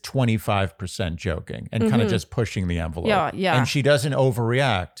he is 25% joking and kind of just pushing the envelope. Mm-hmm. Yeah, yeah. And she doesn't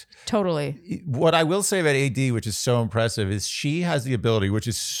overreact. Totally. What I will say about AD, which is so impressive, is she has the ability, which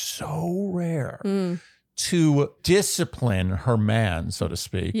is so rare, to discipline her man, so to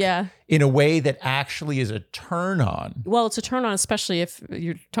speak, Yeah. in a way that actually is a turn on. Well, it's a turn on, especially if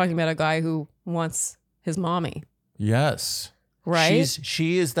you're talking about a guy who wants his mommy, Yes. right?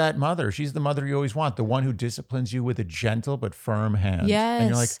 She is that mother. She's the mother you always want, the one who disciplines you with a gentle but firm hand. Yes. And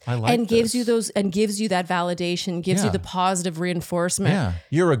you're like, I like and gives this. you those and gives you that validation, gives you Yeah. the positive reinforcement. Yeah,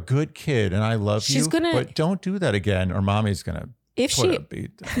 you're a good kid and I love She's you, gonna- but don't do that again or mommy's going to If put she a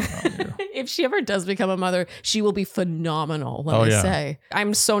beat down on you. if she ever does become a mother, she will be phenomenal, let Oh, me yeah. say.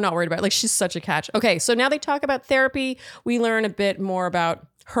 I'm so not worried about it. Like, she's such a catch. Okay, so now they talk about therapy. We learn a bit more about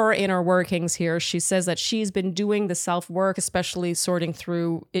her inner workings here. She says that she's been doing the self-work, especially sorting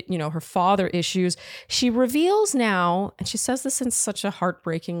through it, her father issues. She reveals now, and she says this in such a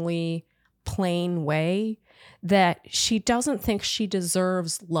heartbreakingly plain way, that she doesn't think she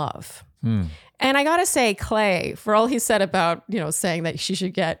deserves love. And I gotta say, Clay, for all he said about, saying that she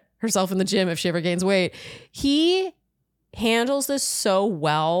should get herself in the gym if she ever gains weight, he handles this so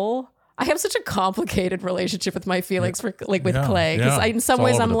well. I have such a complicated relationship with my feelings with Yeah, Clay. Because yeah. in some It's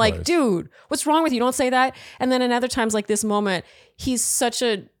ways all over I'm the like, place. dude, what's wrong with you? Don't say that. And then in other times, like this moment, he's such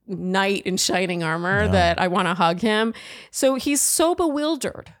a knight in shining armor that I want to hug him. So he's so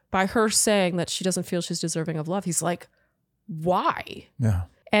bewildered by her saying that she doesn't feel she's deserving of love. He's like, why? Yeah.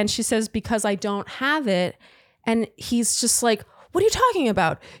 And she says, because I don't have it. And he's just like, what are you talking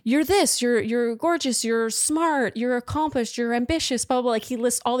about? You're this, you're gorgeous, you're smart, you're accomplished, you're ambitious, blah, blah, blah. Like he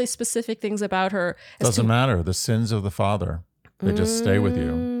lists all these specific things about her. as Doesn't matter. The sins of the father, they just stay with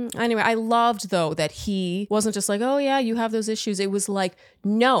you. Anyway, I loved though that he wasn't just like, oh yeah, you have those issues. It was like,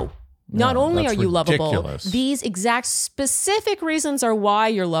 no, not only are that's you lovable, ridiculous. these exact specific reasons are why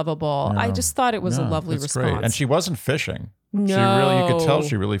you're lovable. I just thought it was a No, lovely that's response. great. And she wasn't fishing. No. You could tell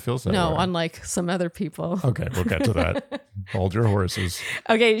she really feels that No, way. unlike some other people. Okay, we'll get to that. Hold your horses.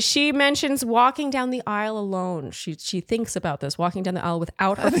 Okay, she mentions walking down the aisle alone. She thinks about this, walking down the aisle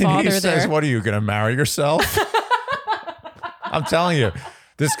without her father he there. says, what are you, going to marry yourself? I'm telling you,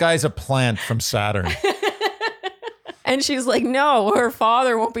 this guy's a plant from Saturn. And she's like, no, her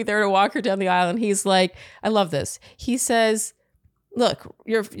father won't be there to walk her down the aisle. And he's like, I love this. He says, look,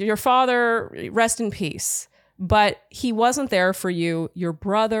 your father, rest in peace. But he wasn't there for you. Your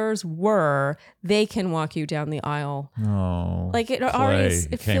brothers were. They can walk you down the aisle. Oh, Like it Clay, already he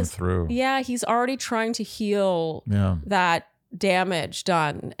it came feels, through. Yeah, he's already trying to heal Yeah. that damage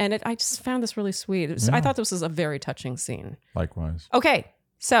done. And I just found this really sweet. I thought this was a very touching scene. Likewise. Okay,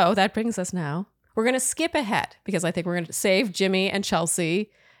 so that brings us now. We're going to skip ahead because I think we're going to save Jimmy and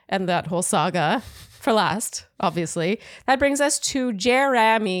Chelsea and that whole saga for last, obviously. That brings us to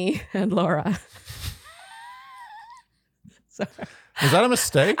Jeremy and Laura. Was that a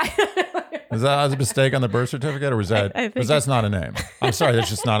mistake? Was that a mistake on the birth certificate, or was that? I think Because that's not a name. I'm sorry, that's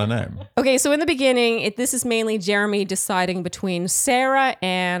just not a name. Okay, so in the beginning, this is mainly Jeremy deciding between Sarah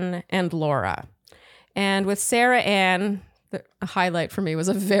Ann and Laura. And with Sarah Ann, a highlight for me was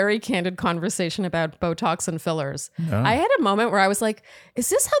a very candid conversation about Botox and fillers. Yeah. I had a moment where I was like, is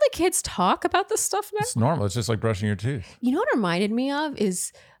this how the kids talk about this stuff now? It's normal. It's just like brushing your teeth. You know what it reminded me of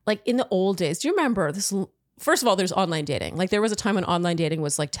is like in the old days. Do you remember this? First of all, there's online dating. Like there was a time when online dating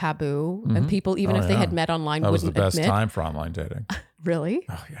was like taboo and people, even if they had met online, That was the wouldn't best admit. time for online dating. Really?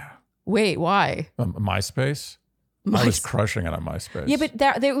 Oh yeah. Wait, why? MySpace. I was crushing it on MySpace. Yeah,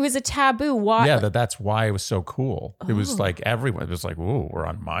 but there was a taboo. Why? Yeah, that's why it was so cool. It was like everyone. It was like, ooh, we're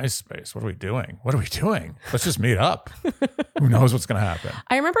on MySpace. What are we doing? What are we doing? Let's just meet up. Who knows what's going to happen?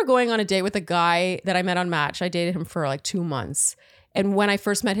 I remember going on a date with a guy that I met on Match. I dated him for like 2 months. And when I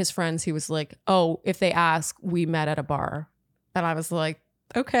first met his friends, he was like, oh, if they ask, we met at a bar. And I was like,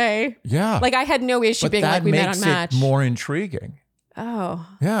 okay. Yeah. Like I had no issue but being that like, we met on makes Match. it more intriguing. Oh.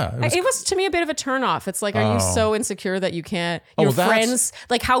 Yeah. It was to me a bit of a turnoff. It's like, are you so insecure that you can't, Oh, your that's- friends,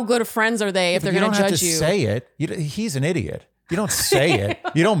 like how good of friends are they if they're you going don't to have judge to you? say it. He's an idiot. You don't say it.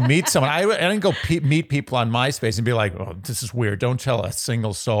 You don't meet someone. I didn't go meet people on MySpace and be like, oh, this is weird. Don't tell a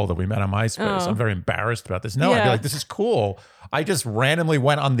single soul that we met on MySpace. I'm very embarrassed about this. No, I'd be Yeah. like, this is cool. I just randomly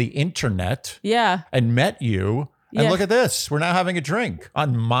went on the internet Yeah. and met you. And Yeah. look at this. We're now having a drink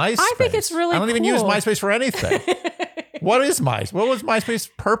on MySpace. I think it's really I don't even use cool. MySpace for anything. What is MySpace? What was MySpace's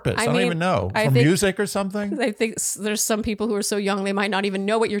purpose? I don't mean, even know. I For think- music or something? I think there's some people who are so young they might not even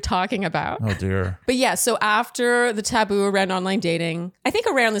know what you're talking about. Oh, dear. But yeah, so after the taboo around online dating, I think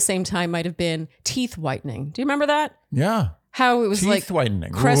around the same time might have been teeth whitening. Do you remember that? Yeah. How it was Teeth like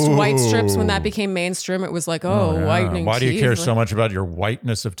whitening. Crest white strips when Ooh. that became mainstream. It was like, Yeah. whitening Why do you teeth. care so much about your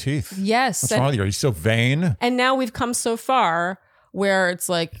whiteness of teeth? Yes. What's wrong with you? Are you so vain? And now we've come so far where it's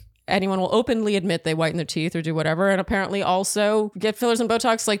like anyone will openly admit they whiten their teeth or do whatever, and apparently also get fillers and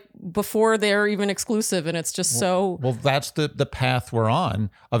Botox like before they're even exclusive, and it's just so. Well, that's the path we're on.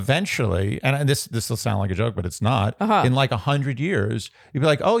 Eventually, and this will sound like a joke, but it's not. In like 100 years, you'd be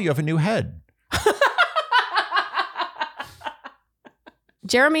like, oh, you have a new head.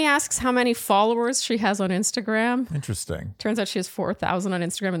 Jeremy asks how many followers she has on Instagram. Interesting. Turns out she has 4,000 on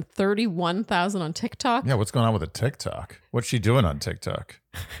Instagram and 31,000 on TikTok. Yeah, what's going on with the TikTok? What's she doing on TikTok?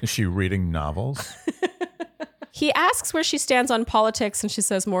 Is she reading novels? He asks where she stands on politics, and she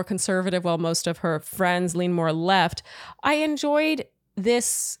says more conservative, while most of her friends lean more left. I enjoyed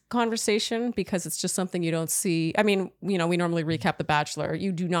this conversation because it's just something you don't see. I mean, we normally recap The Bachelor.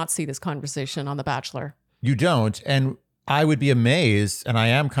 You do not see this conversation on The Bachelor. You don't. And I would be amazed, and I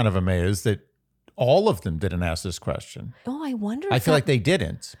am kind of amazed, that all of them didn't ask this question. Oh, I wonder. I feel like they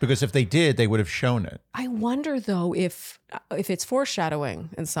didn't, because if they did, they would have shown it. I wonder though if it's foreshadowing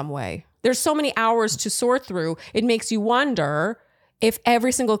in some way. There's so many hours to sort through. It makes you wonder if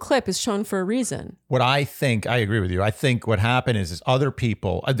every single clip is shown for a reason. What I think, I agree with you. I think what happened is other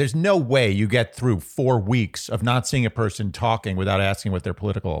people, there's no way you get through 4 weeks of not seeing a person talking without asking what their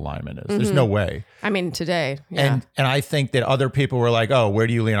political alignment is. There's no way. I mean, today, yeah. And I think that other people were like, oh, where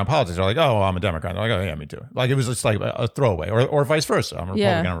do you lean on politics? They're like, oh, I'm a Democrat. They're like, oh, yeah, me too. Like, it was just like a throwaway, or vice versa. I'm a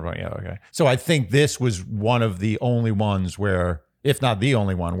Republican. Yeah. I'm a Republican. Yeah, okay. So I think this was one of the only ones where, if not the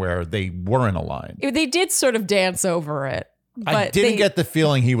only one, where they weren't aligned. They did sort of dance over it. But I didn't get the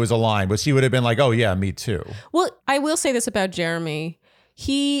feeling he was aligned, but she would have been like, oh, yeah, me too. Well, I will say this about Jeremy.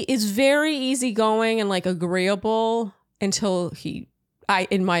 He is very easygoing and like agreeable until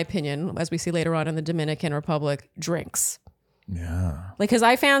in my opinion, as we see later on in the Dominican Republic, drinks. Yeah. Like, because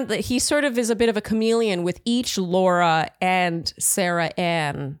I found that he sort of is a bit of a chameleon with each Laura and Sarah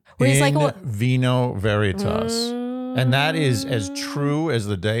Ann. Where he's like, well, Vino Veritas. And that is as true as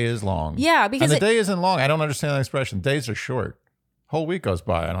the day is long. Yeah, and because the day isn't long. I don't understand that expression. Days are short. Whole week goes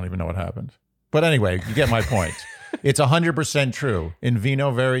by. I don't even know what happened. But anyway, you get my point. It's 100% true. In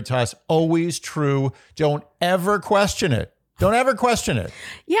Vino Veritas, always true. Don't ever question it. Don't ever question it.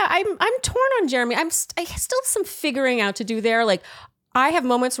 Yeah, I'm torn on Jeremy. I still have some figuring out to do there. Like, I have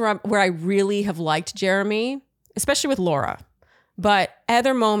moments where I really have liked Jeremy, especially with Laura. But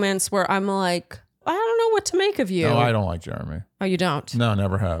other moments where I'm like, I don't know what to make of you. No, I don't like Jeremy. Oh, you don't? No,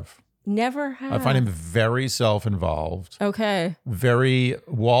 never have. Never have. I find him very self-involved, Okay. very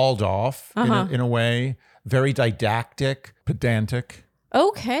walled off in a way, very didactic, pedantic.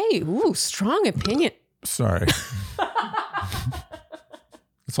 Okay. Ooh, strong opinion. Sorry.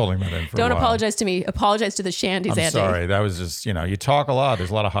 It's holding that in for Don't a while. apologize to me. Apologize to the Shandies, I'm Andy. sorry. That was just, you talk a lot. There's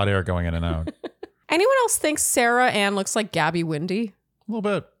a lot of hot air going in and out. Anyone else thinks Sarah Ann looks like Gabby Windy? A little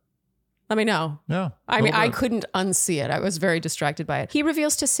bit. Let me know. Yeah. I mean, I couldn't unsee it. I was very distracted by it. He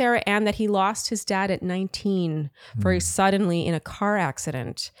reveals to Sarah Ann that he lost his dad at 19 very suddenly in a car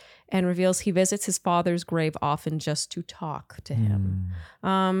accident, and reveals he visits his father's grave often just to talk to him.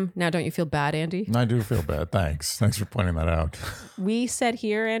 Now, don't you feel bad, Andy? I do feel bad. Thanks. Thanks for pointing that out. We said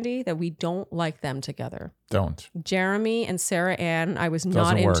here, Andy, that we don't like them together. Don't. Jeremy and Sarah Ann, I was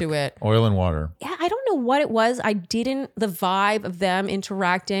Doesn't not work. into it. Oil and water. Yeah, I don't know what it was. The vibe of them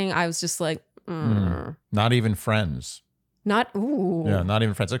interacting, I was just like, Not even friends. ooh. Yeah, not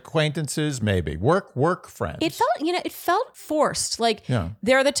even friends. Acquaintances, maybe. Work friends. It felt forced. Like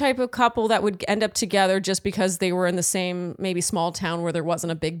they're the type of couple that would end up together just because they were in the same, maybe small town where there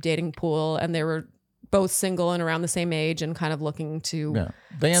wasn't a big dating pool, and they were both single and around the same age and kind of looking to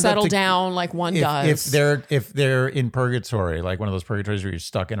They end settle up down like one does. If they're in purgatory, like one of those purgatories where you're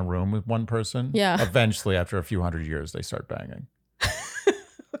stuck in a room with one person, eventually after a few hundred years they start banging.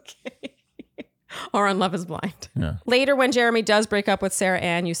 Okay. Or on Love is Blind. Yeah. Later, when Jeremy does break up with Sarah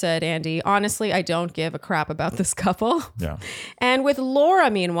Ann, you said, Andy, honestly, I don't give a crap about this couple. Yeah. And with Laura,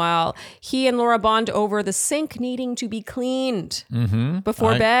 meanwhile, he and Laura bond over the sink needing to be cleaned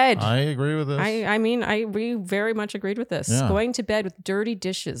before bed. I agree with this. We very much agreed with this. Yeah. Going to bed with dirty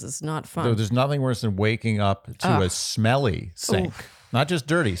dishes is not fun. There's nothing worse than waking up to a smelly sink. Oof. Not just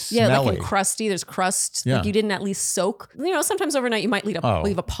dirty, Yeah, smelly. like in crusty, there's crust. Yeah. Like you didn't at least soak. You know, sometimes overnight you might leave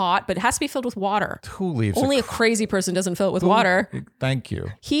a pot, but it has to be filled with water. Who leaves Only a crazy person doesn't fill it with water. Thank you.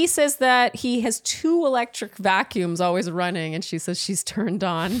 He says that he has 2 electric vacuums always running, and she says she's turned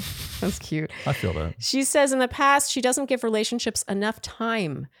on. That's cute. I feel that. She says in the past, she doesn't give relationships enough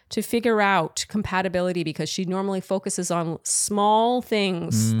time to figure out compatibility because she normally focuses on small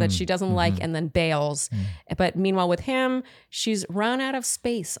things that she doesn't like and then bails. But meanwhile, with him, she's run out of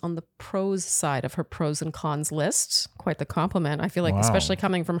space on the pros side of her pros and cons list. Quite the compliment, I feel like, especially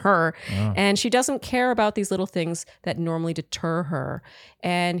coming from her. And she doesn't care about these little things that normally deter her.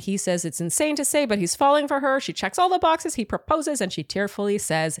 And he says it's insane to say, but he's falling for her. She checks all the boxes. He proposes and she tearfully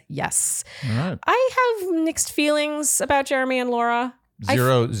says yes. All right. I have mixed feelings about Jeremy and Laura.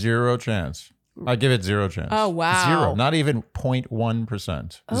 Zero chance. I give it 0 chance. Oh, wow. 0. Not even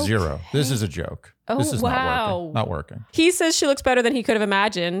 0.1%. Okay. 0. This is a joke. Oh, this is wow. not working. He says she looks better than he could have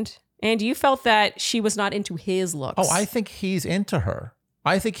imagined. And you felt that she was not into his looks. Oh, I think he's into her.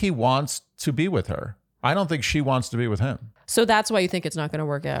 I think he wants to be with her. I don't think she wants to be with him. So that's why you think it's not going to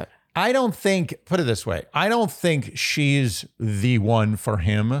work out. I don't think, put it this way, I don't think she's the one for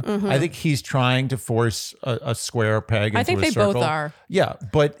him. I think he's trying to force a square peg into a circle. I think they both are. Yeah,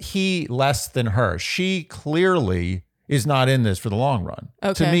 but he less than her. She clearly is not in this for the long run.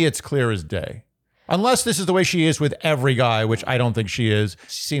 Okay. To me, it's clear as day. Unless this is the way she is with every guy, which I don't think she is.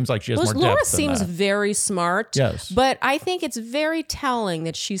 She seems like she has more depth Laura than seems that. very smart. Yes. But I think it's very telling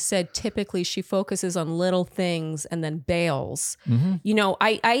that she said typically she focuses on little things and then bails. You know,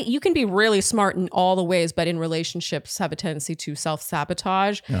 you can be really smart in all the ways, but in relationships have a tendency to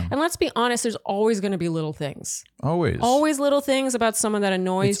self-sabotage. Yeah. And let's be honest, there's always going to be little things. Always. Always little things about someone that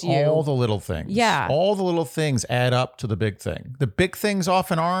annoys It's you. all the little things. Yeah. All the little things add up to the big thing. The big things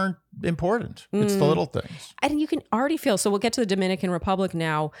often aren't important. It's the little things. And you can already feel, so we'll get to the Dominican Republic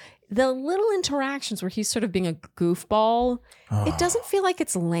now, the little interactions where he's sort of being a goofball, it doesn't feel like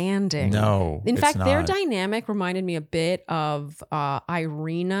it's landing. No, In it's fact, their not. dynamic reminded me a bit of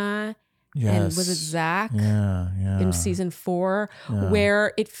Irina Yes. and was it Zach Yeah. in season 4,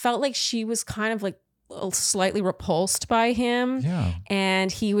 where it felt like she was kind of like slightly repulsed by him. Yeah.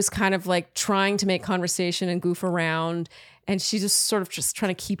 And he was kind of like trying to make conversation and goof around. And she's just sort of just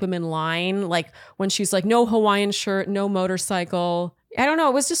trying to keep him in line. Like when she's like, no Hawaiian shirt, no motorcycle. I don't know.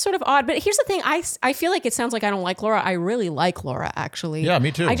 It was just sort of odd. But here's the thing. I feel like it sounds like I don't like Laura. I really like Laura, actually. Yeah,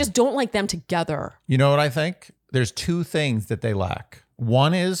 me too. I just don't like them together. You know what I think? There's 2 things that they lack.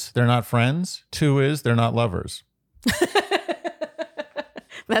 1 is they're not friends. 2 is they're not lovers.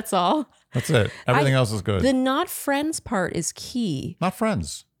 That's all. That's it. Everything else is good. The not friends part is key. Not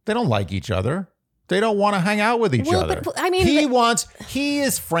friends. They don't like each other. They don't want to hang out with each other. But, I mean, he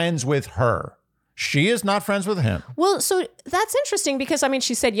is friends with her. She is not friends with him. Well, so that's interesting because, I mean,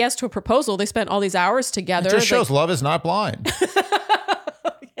 she said yes to a proposal. They spent all these hours together. It just shows love is not blind.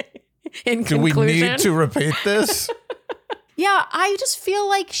 In Do we conclusion. need to repeat this? Yeah, I just feel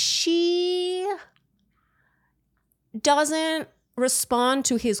like she doesn't respond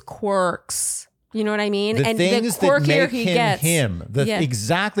to his quirks. You know what I mean? The things that make him him.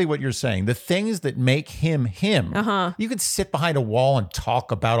 Exactly what you're saying. The things that make him him. You could sit behind a wall and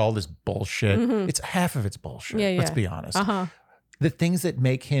talk about all this bullshit. It's half of it's bullshit. Yeah, Let's yeah. be honest. The things that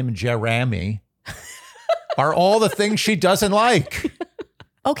make him Jeremy are all the things she doesn't like.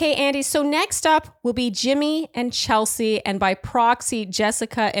 Okay, Andy, so next up will be Jimmy and Chelsea, and by proxy,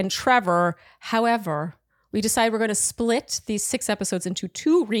 Jessica and Trevor. However, we decided we're going to split these 6 episodes into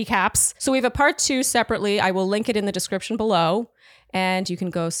 2 recaps. So we have a part 2 separately. I will link it in the description below, and you can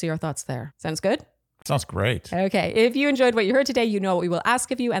go see our thoughts there. Sounds good? Sounds great. Okay. If you enjoyed what you heard today, you know what we will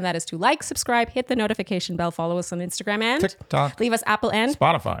ask of you, and that is to like, subscribe, hit the notification bell, follow us on Instagram, and TikTok. leave us Apple and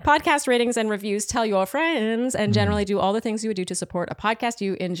Spotify. podcast ratings and reviews. Tell your friends, and generally do all the things you would do to support a podcast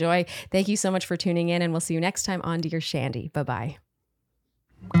you enjoy. Thank you so much for tuning in, and we'll see you next time on Dear Shandy. Bye-bye.